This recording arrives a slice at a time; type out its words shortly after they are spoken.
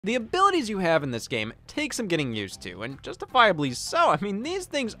The abilities you have in this game take some getting used to, and justifiably so. I mean, these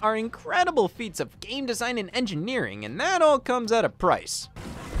things are incredible feats of game design and engineering, and that all comes at a price.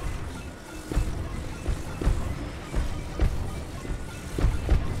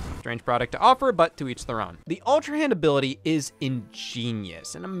 Strange product to offer, but to each their own. The Ultra Hand ability is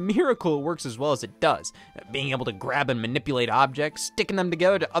ingenious, and a miracle it works as well as it does. Being able to grab and manipulate objects, sticking them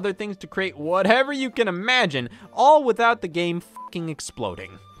together to other things to create whatever you can imagine, all without the game fucking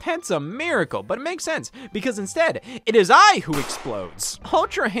exploding. That's a miracle, but it makes sense, because instead, it is I who explodes.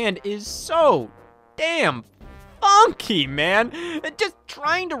 Ultra Hand is so damn funky, man. Just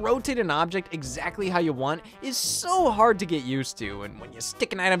trying to rotate an object exactly how you want is so hard to get used to, and when you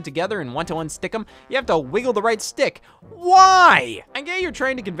stick an item together and want to unstick them, you have to wiggle the right stick. Why? I get you're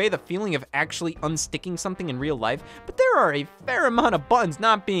trying to convey the feeling of actually unsticking something in real life, but there are a fair amount of buttons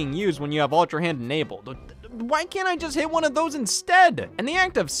not being used when you have Ultra Hand enabled. Why can't I just hit one of those instead? And the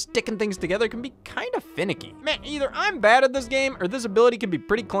act of sticking things together can be kind of finicky. Man, either I'm bad at this game, or this ability can be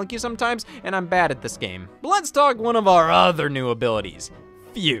pretty clunky sometimes, and I'm bad at this game. But let's talk one of our other new abilities.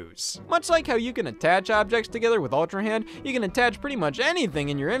 Fuse. Much like how you can attach objects together with Ultra Hand, you can attach pretty much anything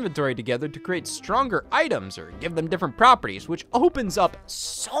in your inventory together to create stronger items or give them different properties, which opens up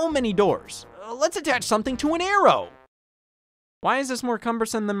so many doors. Let's attach something to an arrow. Why is this more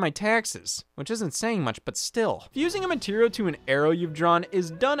cumbersome than my taxes? Which isn't saying much, but still. Fusing a material to an arrow you've drawn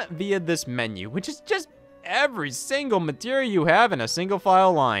is done via this menu, which is just every single material you have in a single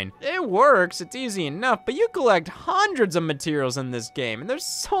file line. It works, it's easy enough, but you collect hundreds of materials in this game, and there's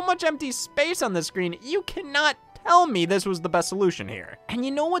so much empty space on the screen, you cannot tell me this was the best solution here. And you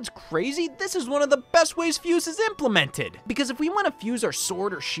know what's crazy? This is one of the best ways Fuse is implemented. Because if we want to fuse our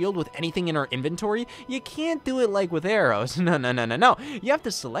sword or shield with anything in our inventory, you can't do it like with arrows. No. You have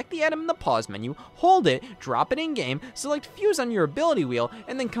to select the item in the pause menu, hold it, drop it in game, select Fuse on your ability wheel,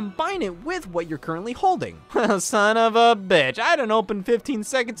 and then combine it with what you're currently holding. Well, son of a bitch, I had an open 15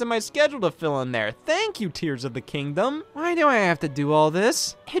 seconds in my schedule to fill in there. Thank you, Tears of the Kingdom. Why do I have to do all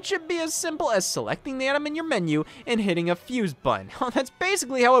this? It should be as simple as selecting the item in your menu and hitting a fuse button. That's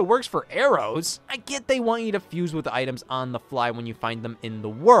basically how it works for arrows. I get they want you to fuse with items on the fly when you find them in the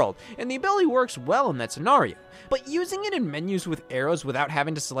world, and the ability works well in that scenario. But using it in menus with arrows without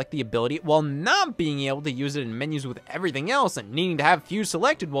having to select the ability while not being able to use it in menus with everything else and needing to have fuse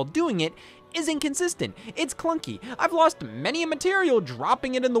selected while doing it is inconsistent. It's clunky. I've lost many a material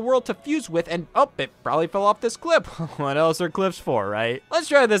dropping it in the world to fuse with, and oh, it probably fell off this cliff. What else are cliffs for, right? Let's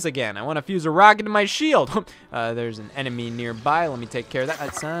try this again. I want to fuse a rocket in my shield. There's an enemy nearby. Let me take care of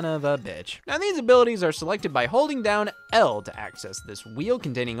that. Son of a bitch. Now these abilities are selected by holding down L to access this wheel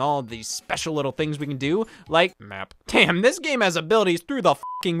containing all of these special little things we can do, like map. Damn, this game has abilities through the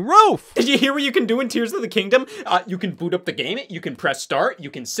fucking roof. Did you hear what you can do in Tears of the Kingdom? You can boot up the game, you can press start, you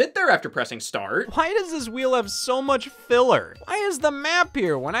can sit there after pressing start. Why does this wheel have so much filler? Why is the map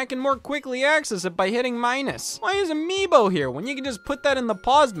here when I can more quickly access it by hitting minus? Why is Amiibo here when you can just put that in the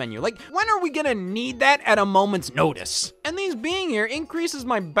pause menu? Like, when are we gonna need that at a moment's notice? And these being here increases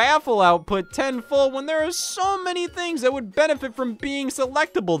my baffle output tenfold when there are so many things that would benefit from being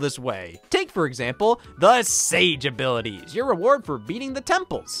selectable this way. Take, for example, the Sage abilities, your reward for beating the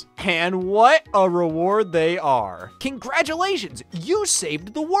temples. And what a reward they are. Congratulations, you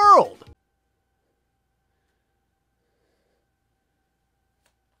saved the world.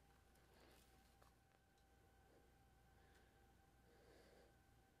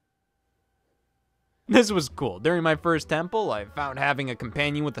 This was cool. During my first temple, I found having a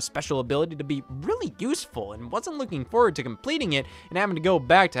companion with a special ability to be really useful and wasn't looking forward to completing it and having to go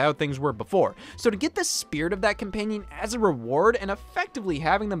back to how things were before. So to get the spirit of that companion as a reward and effectively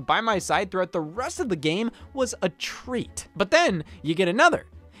having them by my side throughout the rest of the game was a treat. But then you get another,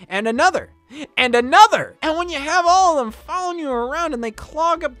 and another, and another. And when you have all of them following you around and they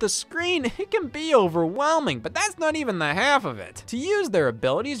clog up the screen, it can be overwhelming, but that's not even the half of it. To use their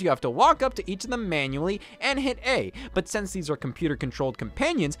abilities, you have to walk up to each of them manually and hit A, but since these are computer-controlled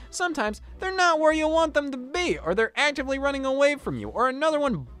companions, sometimes they're not where you want them to be, or they're actively running away from you, or another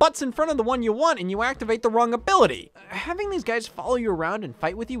one butts in front of the one you want and you activate the wrong ability. Having these guys follow you around and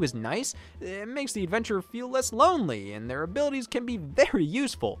fight with you is nice. It makes the adventure feel less lonely, and their abilities can be very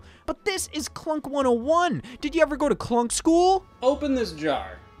useful. But this is Clunk 101. Did you ever go to Clunk school? Open this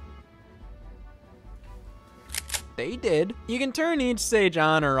jar. They did. You can turn each sage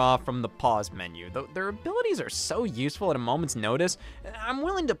on or off from the pause menu, though their abilities are so useful at a moment's notice, I'm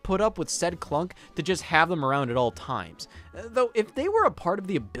willing to put up with said Clunk to just have them around at all times. Though if they were a part of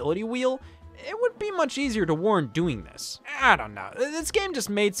the ability wheel, it would be much easier to warrant doing this. I don't know. This game just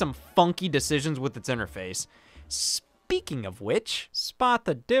made some funky decisions with its interface. Speaking of which, spot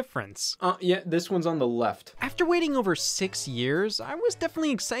the difference. Yeah, this one's on the left. After waiting over 6 years, I was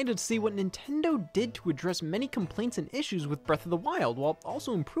definitely excited to see what Nintendo did to address many complaints and issues with Breath of the Wild while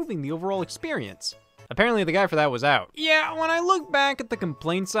also improving the overall experience. Apparently the guy for that was out. Yeah, when I look back at the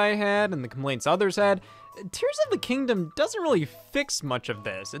complaints I had and the complaints others had, Tears of the Kingdom doesn't really fix much of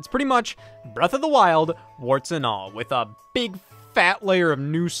this. It's pretty much Breath of the Wild, warts and all, with a big fat layer of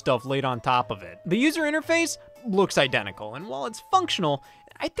new stuff laid on top of it. The user interface looks identical, and while it's functional,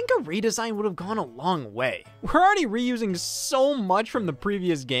 I think a redesign would have gone a long way. We're already reusing so much from the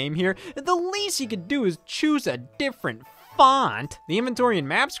previous game here, the least you could do is choose a different font. The inventory and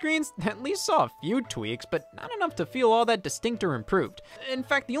map screens at least saw a few tweaks, but not enough to feel all that distinct or improved. In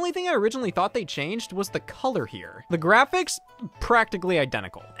fact, the only thing I originally thought they changed was the color here. The graphics, practically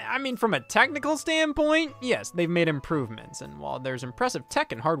identical. I mean, from a technical standpoint, yes, they've made improvements, and while there's impressive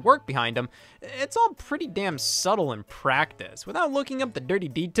tech and hard work behind them, it's all pretty damn subtle in practice. Without looking up the dirty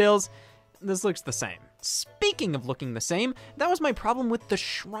details, this looks the same. Speaking of looking the same, that was my problem with the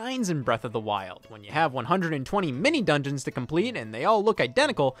shrines in Breath of the Wild. When you have 120 mini dungeons to complete and they all look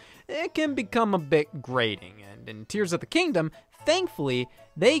identical, it can become a bit grating. And in Tears of the Kingdom, thankfully,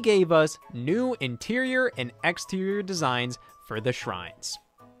 they gave us new interior and exterior designs for the shrines.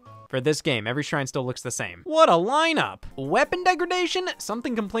 For this game, every shrine still looks the same. What a lineup! Weapon degradation,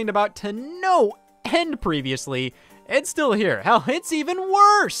 something complained about to no end previously. It's still here. Hell, it's even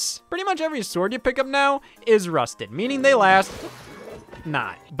worse. Pretty much every sword you pick up now is rusted, meaning they last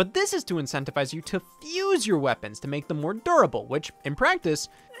not. But this is to incentivize you to fuse your weapons to make them more durable, which in practice,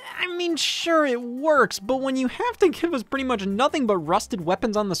 I mean, sure it works, but when you have to give us pretty much nothing but rusted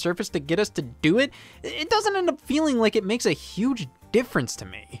weapons on the surface to get us to do it, it doesn't end up feeling like it makes a huge difference to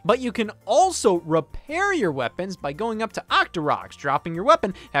me. But you can also repair your weapons by going up to Octoroks, dropping your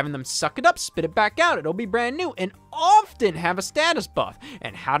weapon, having them suck it up, spit it back out, it'll be brand new, and often have a status buff.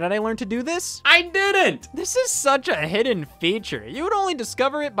 And how did I learn to do this? I didn't! This is such a hidden feature. You would only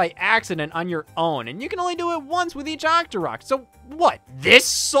discover it by accident on your own, and you can only do it once with each Octorok. So what, this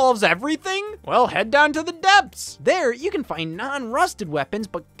solves everything? Well, head down to the depths. There, you can find non-rusted weapons,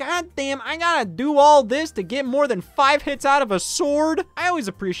 but goddamn, I gotta do all this to get more than 5 hits out of a sword? I always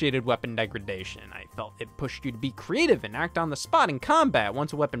appreciated weapon degradation. I felt it pushed you to be creative and act on the spot in combat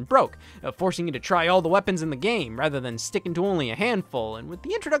once a weapon broke, forcing you to try all the weapons in the game rather than sticking to only a handful. And with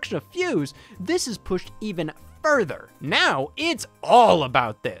the introduction of Fuse, this is pushed even further. Now, it's all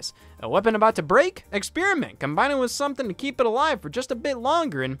about this. A weapon about to break? Experiment. Combine it with something to keep it alive for just a bit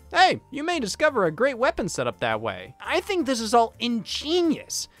longer, and hey, you may discover a great weapon setup that way. I think this is all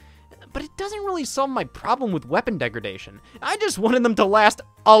ingenious, but it doesn't really solve my problem with weapon degradation. I just wanted them to last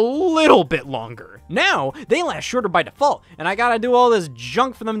a little bit longer. Now, they last shorter by default, and I gotta do all this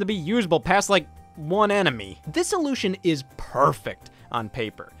junk for them to be usable past like one enemy. This solution is perfect on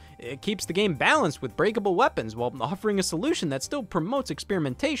paper. It keeps the game balanced with breakable weapons while offering a solution that still promotes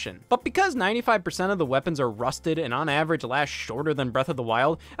experimentation. But because 95% of the weapons are rusted and on average last shorter than Breath of the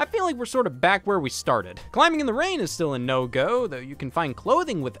Wild, I feel like we're sort of back where we started. Climbing in the rain is still a no-go, though you can find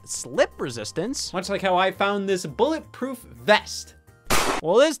clothing with slip resistance, much like how I found this bulletproof vest.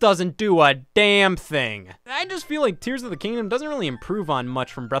 Well, this doesn't do a damn thing. I just feel like Tears of the Kingdom doesn't really improve on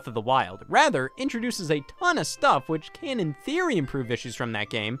much from Breath of the Wild. Rather, introduces a ton of stuff which can in theory improve issues from that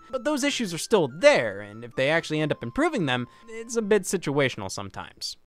game, but those issues are still there, and if they actually end up improving them, it's a bit situational sometimes.